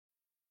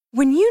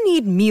When you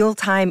need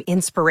mealtime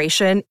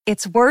inspiration,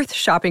 it's worth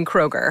shopping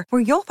Kroger,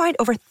 where you'll find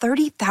over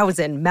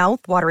 30,000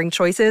 mouth-watering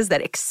choices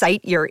that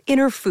excite your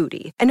inner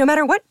foodie. And no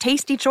matter what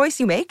tasty choice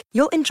you make,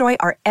 you'll enjoy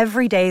our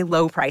everyday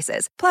low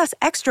prices, plus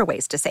extra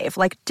ways to save,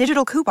 like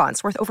digital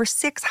coupons worth over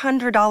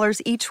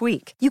 $600 each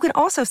week. You can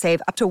also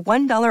save up to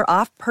 $1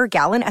 off per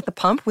gallon at the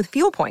pump with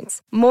fuel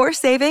points. More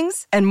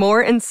savings and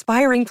more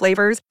inspiring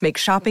flavors make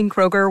shopping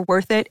Kroger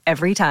worth it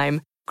every time.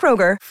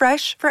 Kroger,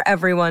 fresh for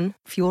everyone.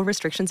 Fuel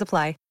restrictions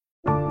apply.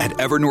 At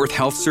Evernorth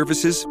Health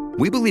Services,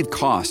 we believe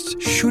costs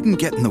shouldn't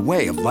get in the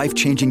way of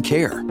life-changing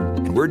care,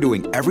 and we're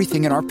doing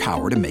everything in our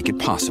power to make it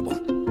possible.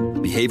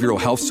 Behavioral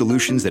health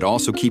solutions that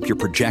also keep your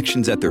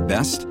projections at their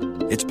best?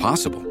 It's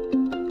possible.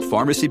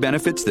 Pharmacy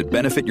benefits that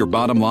benefit your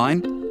bottom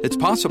line? It's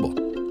possible.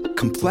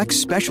 Complex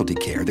specialty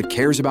care that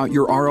cares about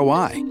your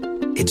ROI?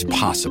 It's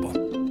possible.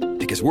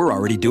 Because we're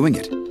already doing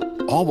it.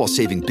 All while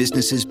saving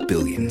businesses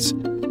billions.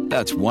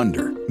 That's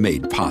Wonder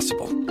made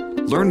possible.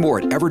 Learn more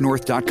at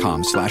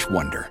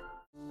evernorth.com/wonder.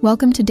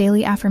 Welcome to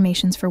Daily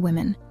Affirmations for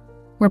Women,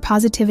 where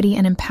positivity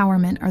and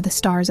empowerment are the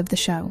stars of the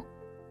show.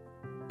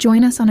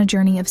 Join us on a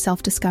journey of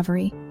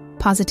self-discovery,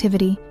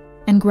 positivity,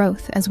 and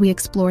growth as we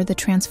explore the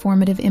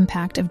transformative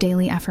impact of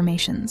daily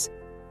affirmations.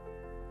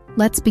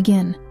 Let's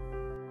begin.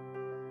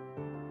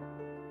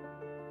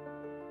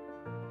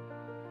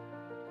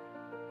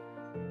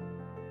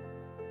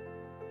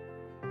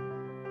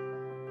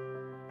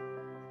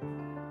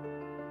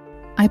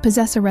 I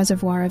possess a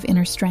reservoir of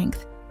inner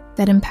strength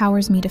that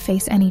empowers me to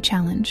face any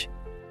challenge.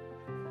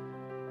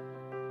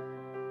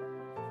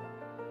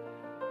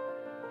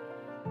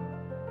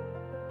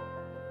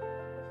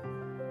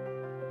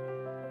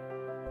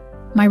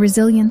 My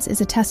resilience is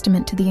a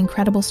testament to the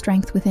incredible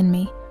strength within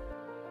me.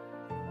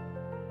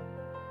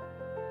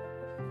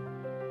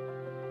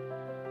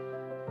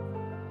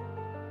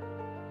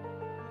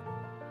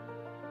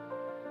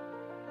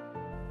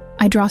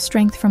 I draw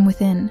strength from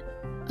within,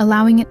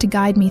 allowing it to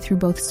guide me through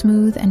both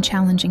smooth and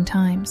challenging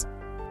times.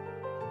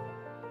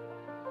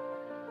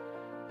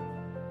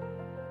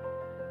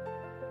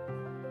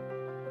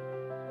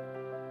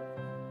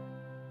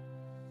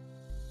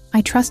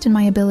 I trust in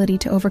my ability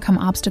to overcome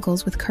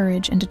obstacles with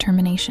courage and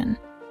determination.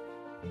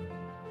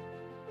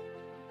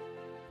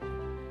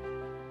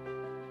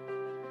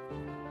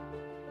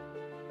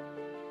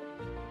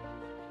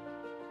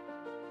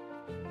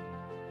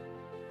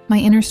 My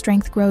inner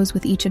strength grows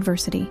with each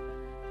adversity,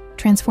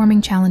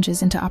 transforming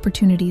challenges into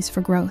opportunities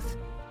for growth.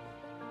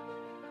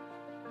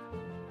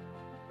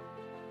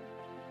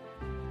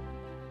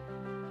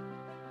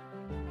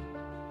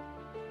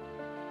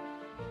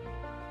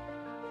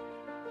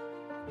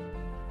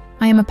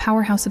 I am a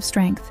powerhouse of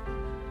strength,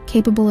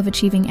 capable of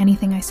achieving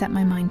anything I set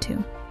my mind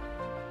to.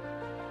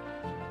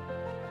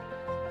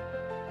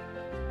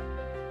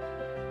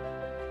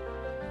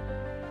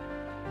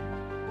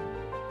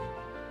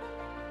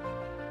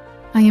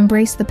 I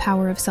embrace the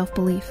power of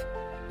self-belief,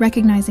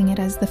 recognizing it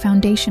as the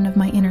foundation of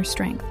my inner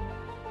strength.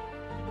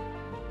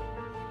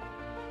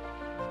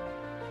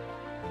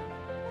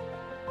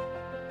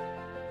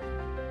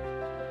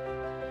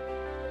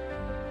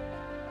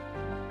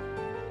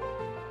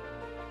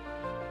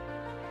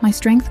 My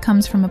strength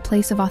comes from a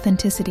place of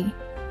authenticity,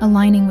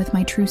 aligning with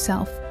my true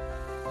self.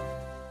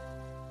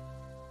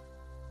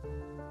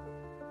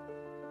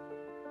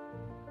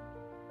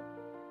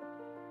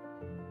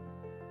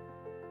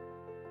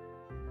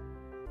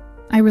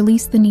 I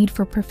release the need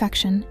for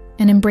perfection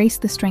and embrace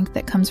the strength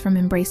that comes from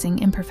embracing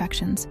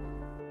imperfections.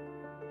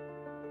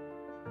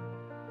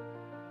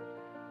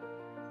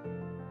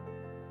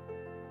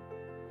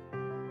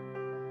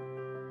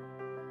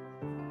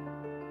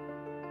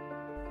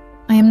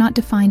 I am not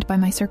defined by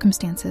my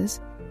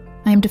circumstances.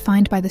 I am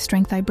defined by the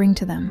strength I bring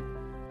to them.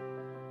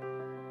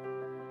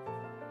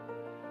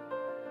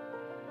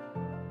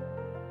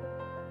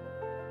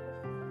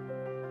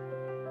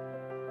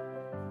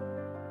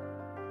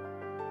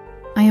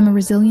 I am a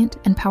resilient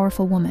and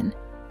powerful woman,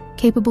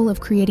 capable of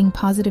creating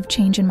positive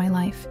change in my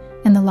life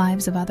and the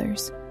lives of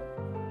others.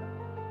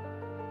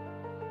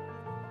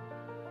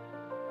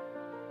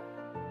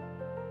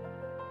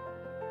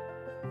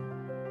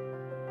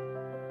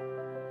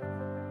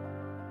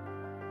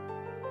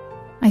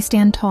 I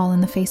stand tall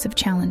in the face of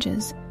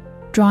challenges,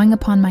 drawing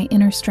upon my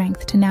inner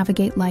strength to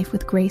navigate life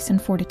with grace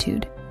and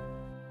fortitude.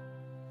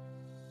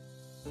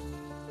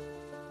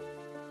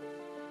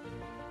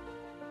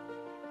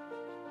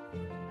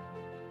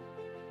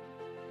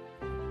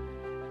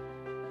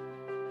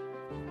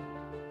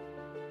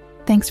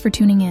 Thanks for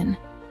tuning in.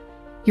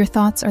 Your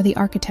thoughts are the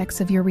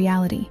architects of your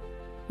reality.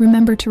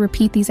 Remember to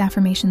repeat these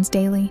affirmations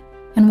daily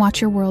and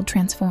watch your world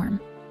transform.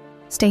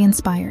 Stay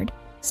inspired,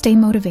 stay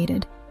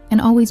motivated, and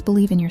always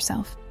believe in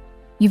yourself.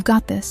 You've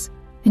got this,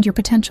 and your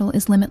potential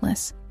is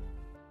limitless.